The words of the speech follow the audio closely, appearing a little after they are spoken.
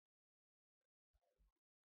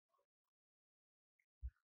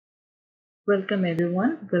Welcome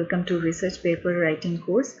everyone. Welcome to research paper writing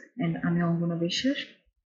course and আমি Angona Biswas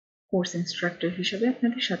course instructor হিসেবে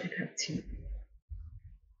আপনাদের সাথে থাকছি।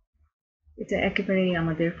 এটা একেবারেই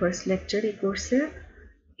আমাদের ফার্স্ট লেকচার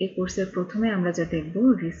এই কোর্সের প্রথমে আমরা যা দেখব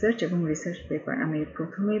রিসার্চ এবং রিসার্চ পেপার। আমি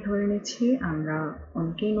প্রথমেই ধরে নিচ্ছি আমরা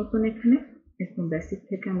অনেকেই নতুন এখানে, একদম বেসিক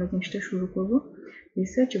থেকে আমরা জিনিসটা শুরু করব।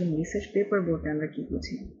 রিসার্চ এবং রিসার্চ পেপার বলতে আমরা কি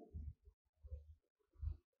বুঝি?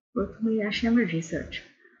 প্রথমেই আসি আমরা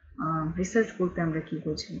রিসার্চ বলতে আমরা কি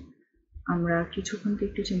বুঝি? আমরা কিছুক্ষণ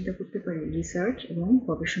একটু চিন্তা করতে পারি রিসার্চ এবং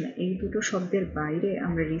গবেষণা এই দুটো শব্দের বাইরে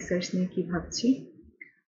আমরা রিসার্চ নিয়ে কি ভাবছি।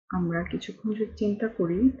 আমরা কিছুক্ষণ যদি চিন্তা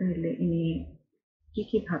করি তাহলে এ নিয়ে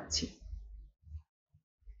কি ভাবছি।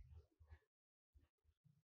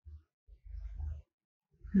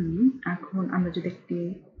 এখন আমরা যদি একটি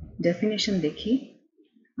ডেফিনেশন দেখি,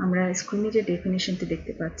 আমরা স্ক্রিনে যে ডেফিনেশনটি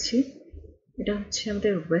দেখতে পাচ্ছি এটা হচ্ছে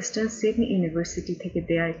আমাদের ওয়েস্টার্ন সিডনি ইউনিভার্সিটি থেকে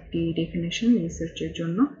দেয়া একটি ডেফিনেশন রিসার্চের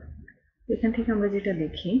জন্য। এখান থেকে আমরা যেটা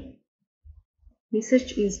দেখি,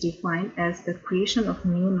 research is defined as the creation of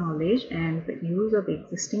new knowledge and the use of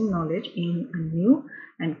existing knowledge in a new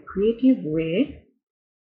and creative way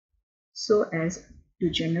so as to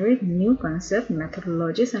generate new concepts,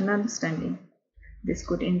 methodologies and understanding. This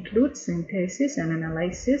could include synthesis and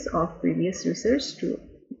analysis of previous research to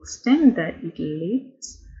extend that it leads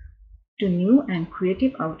to new and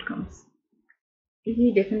creative outcomes. এই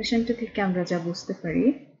ডেফিনেশনটা থেকে আমরা যা বুঝতে পারি,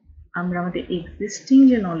 আমরা আমাদের existing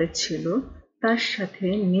যে knowledge ছিল তার সাথে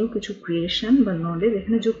নিউ কিছু ক্রিয়েশন বা নলেজ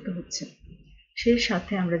এখানে যুক্ত হচ্ছে। সেই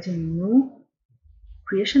সাথে আমরা যে নিউ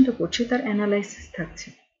ক্রিয়েশনটা করছি তার অ্যানালাইসিস থাকছে।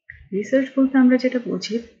 রিসার্চ বলতে আমরা যেটা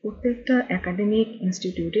বুঝি, প্রত্যেকটা একাডেমিক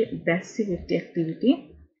ইনস্টিটিউটে বেসিক একটি অ্যাক্টিভিটি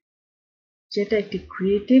যেটা একটি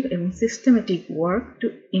ক্রিয়েটিভ এবং systematic work to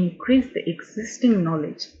increase the existing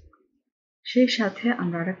knowledge. সেই সাথে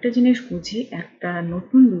আমরা আরেকটা জিনিস বুঝি, একটা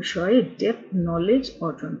নতুন বিষয়ে ডেপথ নলেজ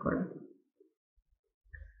অর্জন করা।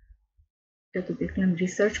 এটা তো দেখলাম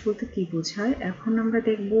রিসার্চ বলতে কি বোঝায়। এখন আমরা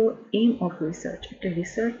দেখব এইম অফ রিসার্চ। একটা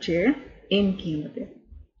রিসার্চের এইম কি আমাদের।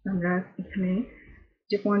 আমরা এখানে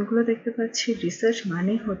যে পয়েন্টগুলো দেখতে পাচ্ছি, রিসার্চ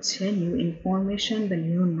মানে হচ্ছে নিউ ইনফরমেশন বা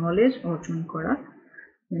নিউ নলেজ অর্জন করা,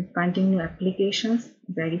 finding new applications,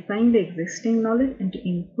 verifying the existing knowledge and to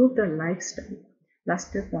improve the lifestyle.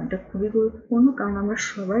 লাস্টের পয়েন্টটা খুবই গুরুত্বপূর্ণ, কারণ আমরা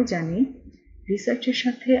সবাই জানি রিসার্চের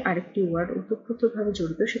সাথে আরেকটি ওয়ার্ড ওতপ্রোতভাবে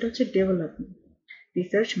জড়িত, সেটা হচ্ছে ডেভেলপমেন্ট।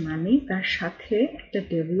 রিসার্চ মানে তার সাথে একটা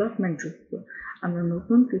ডেভেলপমেন্ট যুক্ত। আমরা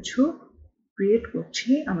নতুন কিছু ক্রিয়েট করছি,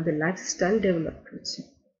 আমাদের লাইফস্টাইল ডেভেলপ করছি।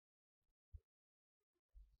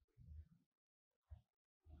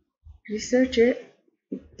 রিসার্চের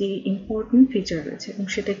একটি ইম্পর্টেন্ট ফিচার রয়েছে এবং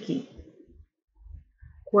সেটা কি?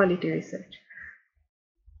 Quality research.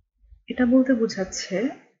 এটা বলতে বোঝাচ্ছে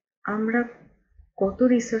আমরা কত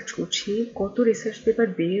রিসার্চ করছি, কত রিসার্চ পেপার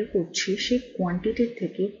বের করছি, সেই কোয়ান্টিটির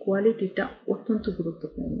থেকে কোয়ালিটিটা অত্যন্ত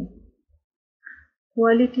গুরুত্বপূর্ণ।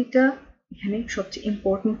 কোয়ালিটিটা এখানে সবচেয়ে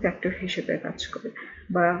ইম্পর্টেন্ট ফ্যাক্টর হিসেবে কাজ করে,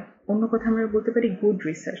 বা অন্য কথা আমরা বলতে পারি good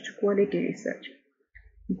research, quality research.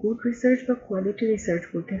 Good research বা কোয়ালিটি রিসার্চ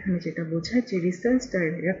বলতে এখানে যেটা বোঝায় যে রিসার্চটা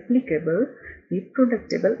রেপ্লিকেবল,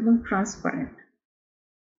 রিপ্রোডাক্টেবল এবং ট্রান্সপারেন্ট,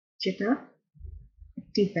 যেটা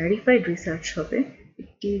একটি ভেরিফাইড রিসার্চ হবে,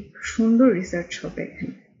 একটি সুন্দর রিসার্চ হবে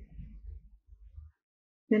এখানে।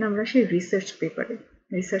 দেন আমরা সেই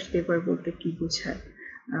রিসার্চ পেপার বলতে কি বোঝায়,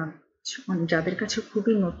 যাদের কাছে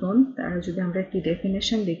খুবই নতুন তারা যদি আমরা একটি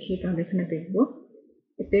ডেফিনেশন দেখি তাহলে এখানে দেখব,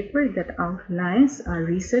 a paper that outlines our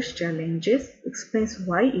research challenges, explains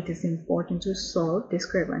why it is important to solve,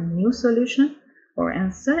 describe a new solution or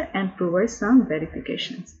answer and provide some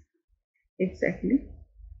verifications. Exactly.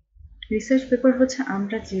 Research paper হচ্ছে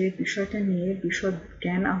আমরা যে বিষয়টা নিয়ে বিশদ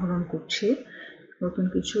জ্ঞান আহরণ করছি, নতুন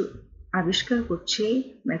কিছু আবিষ্কার করছি,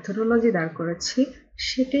 মেথোডোলজি দাঁড় করাচ্ছি,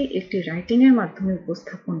 সেটাই একটি রাইটিং এর মাধ্যমে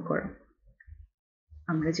উপস্থাপন করা।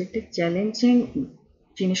 আমরা যে একটা চ্যালেঞ্জিং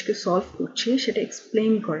জিনিসকে সলভ করছি সেটা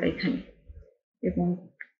এক্সপ্লেইন করা এখানে। এবং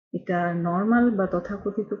এটা নর্মাল বা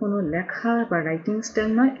তথাকথিত কোনো লেখা বা রাইটিং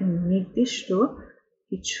স্টাইল নয়, নির্দিষ্ট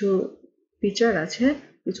কিছু ফিচার আছে,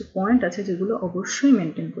 কিছু পয়েন্ট আছে যেগুলো অবশ্যই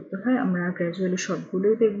মেনটেন করতে হয়। আমরা গ্র্যাজুয়ালি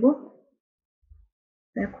সবগুলোই দেখব।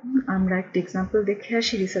 এখন আমরা একটা এক্সাম্পল দেখে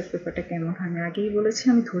আসি রিসার্চ পেপারটা কেমন হয়। আমি আগেই বলেছি,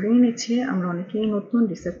 আমি ধরেই নিচ্ছি আমরা অনেকেই নতুন,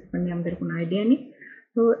 রিসার্চ পেপার নিয়ে আমাদের কোনো আইডিয়া নেই।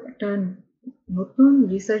 তো একটা নতুন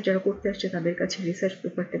রিসার্চ যারা করতে আসছে তাদের কাছে রিসার্চ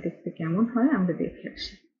পেপারটা দেখতে কেমন হয় আমরা দেখে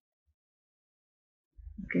আসি।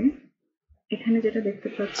 ওকে, এখানে যেটা দেখতে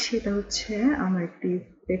পাচ্ছি এটা হচ্ছে আমার একটি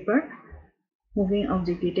paper, Moving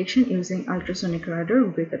Object Detection Using Ultrasonic Radar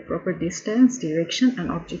with a Proper Distance, Direction and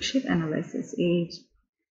Object Shape Analysis. এই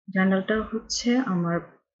জার্নালটা হচ্ছে আমার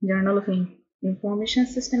journal of information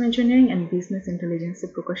system engineering and business ইন্টেলিজেন্সে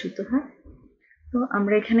প্রকাশিত হয়। তো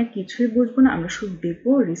আমরা এখানে কিছুই বুঝবো না, আমরা শুধু দেখবো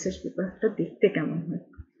রিসার্চ পেপারটা দেখতে কেমন হয়।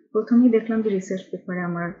 প্রথমেই দেখলাম যে রিসার্চ পেপারে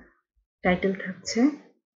আমার টাইটেল থাকছে,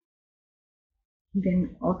 দেন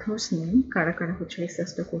অথর্স নেম, কারা কারা হচ্ছে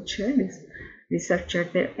রিসার্চটা করছে,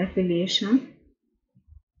 রিসার্চারদের অ্যাফিলিয়েশন,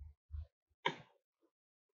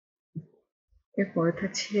 এরপরে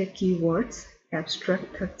থাকছে কিওয়ার্ডস, অ্যাবস্ট্রাক্ট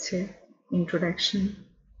থাকছে, ইন্ট্রোডাকশন,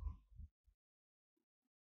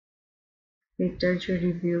 লিটারেচার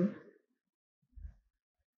রিভিউ,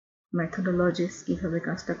 মেথোডোলজিস, কিভাবে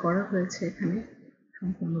কাজটা করা হয়েছে এখানে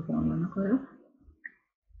সম্পূর্ণ বর্ণনা করা,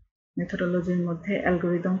 মেথোডোলজির মধ্যে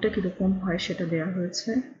অ্যালগোরিদমটা কিরকম হয় সেটা দেওয়া হয়েছে,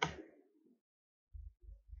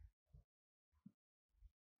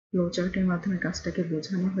 ফ্লোচার্টের মাধ্যমে কাজটাকে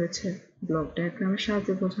বোঝানো হয়েছে, ব্লক ডায়াগ্রামের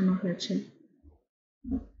সাহায্যে বোঝানো হয়েছে,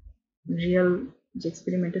 রিয়েল যে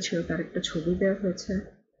এক্সপেরিমেন্টে ছিল তার একটা ছবি দেওয়া হয়েছে,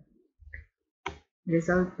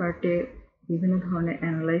 রেজাল্ট পার্টে বিভিন্ন ধরনের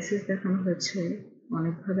অ্যানালাইসিস দেখানো হয়েছে,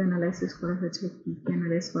 অনেকভাবে অ্যানালাইসিস করা হয়েছে, কি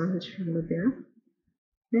অ্যানালাইজ করা হয়েছে সেগুলো দেওয়া,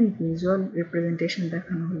 দেন ভিজুয়াল রিপ্রেজেন্টেশন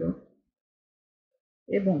দেখানো হলো,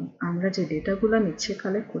 এবং আমরা যে ডেটাগুলো নিচ্ছে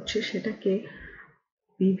কালেক্ট করছি সেটাকে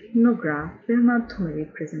বিভিন্ন গ্রাফের মাধ্যমে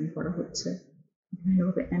রিপ্রেজেন্ট করা হচ্ছে,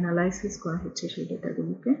 বিভিন্নভাবে অ্যানালাইসিস করা হচ্ছে সেই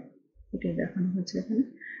ডেটাগুলোকে, এটাই দেখানো হচ্ছে এখানে।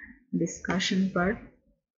 ডিসকাশন পার্ট,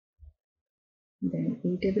 দেন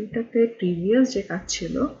এই টেবিলটাতে প্রিভিয়াস যে কাজ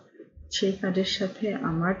ছিল সেই কাজের সাথে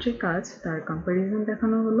আমার যে কাজ তার কম্পারিজন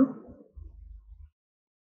দেখানো হলো,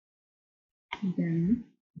 দেন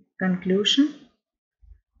কনক্লুশন,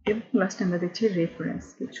 এবং লাস্টে আমরা দেখছি রেফারেন্স,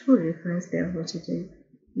 কিছু রেফারেন্স দেওয়া হয়েছে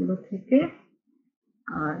যেগুলো থেকে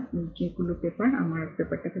আর যেগুলো পেপার আমার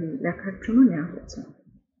পেপারটাকে লেখার জন্য নেওয়া হয়েছে।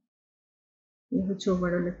 এই হচ্ছে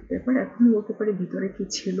ওভারঅল একটা পেপার। এখন বলতে পারি ভিতরে কি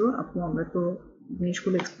ছিল, আপু আমরা তো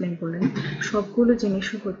জিনিসগুলো এক্সপ্লেন করলেন, সবগুলো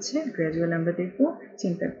জিনিসও হচ্ছে গ্র্যাজুয়াল আমরা দেখবো,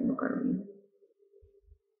 চিন্তার কোনো কারণ নেই।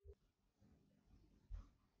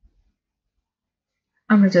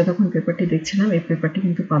 আমরা যতক্ষণ পেপারটি দেখছিলাম এই পেপারটি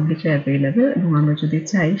কিন্তু পাবলিকলি অ্যাভেলেবেল, এবং আমরা যদি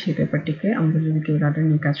চাই সেই পেপারটিকে আমরা যদি কেউ রাডার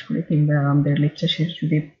নিয়ে কাজ করি কিংবা আমাদের লেকচার শেষ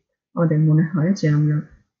যদি আমাদের মনে হয় যে আমরা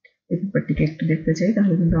এই পেপারটিকে একটু দেখতে চাই,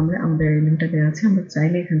 তাহলে কিন্তু আমরা আমাদের লিঙ্কটা দেওয়া আছে, আমরা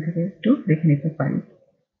চাইলে এখান থেকে একটু দেখে নিতে পারি।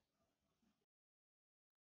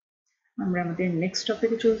 আমরা আমাদের নেক্সট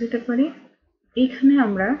টপিকে চলে যেতে পারি। এইখানে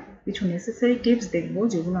আমরা কিছু নেসেসারি টিপস দেখব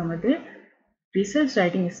যেগুলো আমাদের রিসার্চ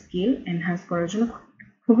রাইটিং স্কিল এনহ্যান্স করার জন্য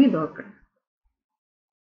খুবই দরকার।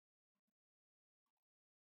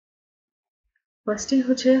 ফার্স্টে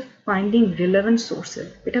হচ্ছে ফাইন্ডিং রিলেভেন্ট সোর্সেস,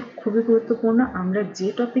 এটা খুবই গুরুত্বপূর্ণ। আমরা যে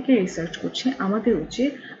টপিকে রিসার্চ করছি আমাদের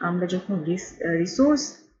উচিত আমরা যখন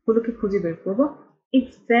রিসোর্সগুলোকে খুঁজে বের করবো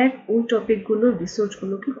এক্স্যাক্ট ওই টপিকগুলোর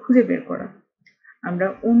রিসোর্সগুলোকে খুঁজে বের করা। আমরা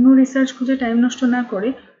অন্য রিসার্চ খুঁজে টাইম নষ্ট না করে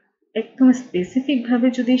একদম স্পেসিফিকভাবে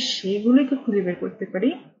যদি সেগুলোকে খুঁজে বের করতে পারি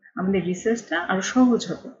আমাদের রিসার্চটা আরো সহজ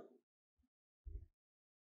হবে।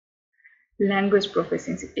 ল্যাঙ্গুয়েজ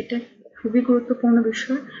প্রফিসিয়েন্সি, এটা খুবই গুরুত্বপূর্ণ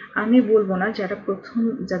বিষয়। আমি বলবো না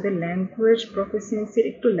যাদের ল্যাঙ্গুয়েজ প্রফিসিয়েন্সির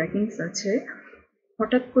একটু ল্যাকিংস আছে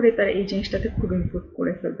হঠাৎ করে তারা এই জিনিসটাতে খুব ইমপ্রুভ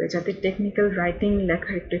করে ফেলবে। যাদের টেকনিক্যাল রাইটিং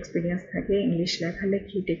লেখার একটু এক্সপিরিয়েন্স থাকে, ইংলিশ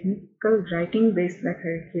লেখালেখি টেকনিক্যাল রাইটিং বেস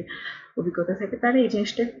লেখালেখি অভিজ্ঞতা থাকে, তারা এই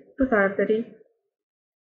জিনিসটা একটু তাড়াতাড়ি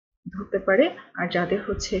ধরতে পারে। আর যাদের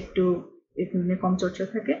হচ্ছে একটু নিয়ে কম চর্চা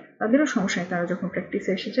থাকে তাদেরও সমস্যা নেই, তারা যখন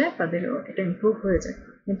প্র্যাকটিসে এসে যায় তাদেরও এটা ইমপ্রুভ হয়ে যায়।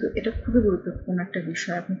 কিন্তু এটা খুবই গুরুত্বপূর্ণ একটা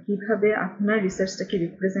বিষয়, আপনি কিভাবে আপনার রিসার্চটাকে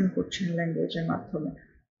রিপ্রেজেন্ট করছেন ল্যাঙ্গুয়েজের মাধ্যমে।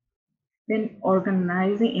 Then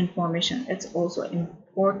organizing information, it's also an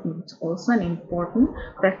important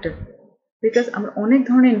factor, because আমরা অনেক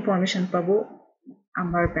ধরনের ইনফরমেশন পাবো।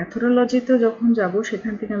 আমার মেথোডোলজিতে যখন যাব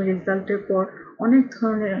সেখান থেকে আমি রেজাল্টের পর অনেক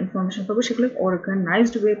ধরনের ইনফরমেশন পাবো, সেগুলো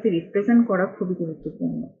অর্গানাইজড ওয়েতে রিপ্রেজেন্ট করা খুবই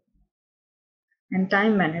গুরুত্বপূর্ণ। অ্যান্ড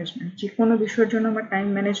টাইম ম্যানেজমেন্ট, যে কোনো বিষয়ের জন্য আমার টাইম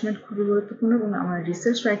ম্যানেজমেন্ট খুবই গুরুত্বপূর্ণ, এবং আমার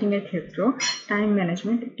রিসার্চ রাইটিং এর ক্ষেত্রেও টাইম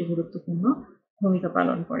ম্যানেজমেন্ট একটি গুরুত্বপূর্ণ ভূমিকা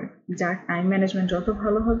পালন করে। যার টাইম ম্যানেজমেন্ট যত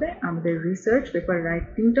ভালো হবে আমাদের রিসার্চ পেপার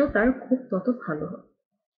রাইটিংটাও তার খুব তত ভালো হবে।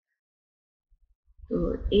 তো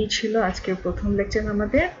এই ছিল আজকের প্রথম লেকচার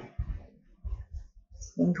আমাদের।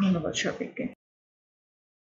 ধন্যবাদ সবাইকে।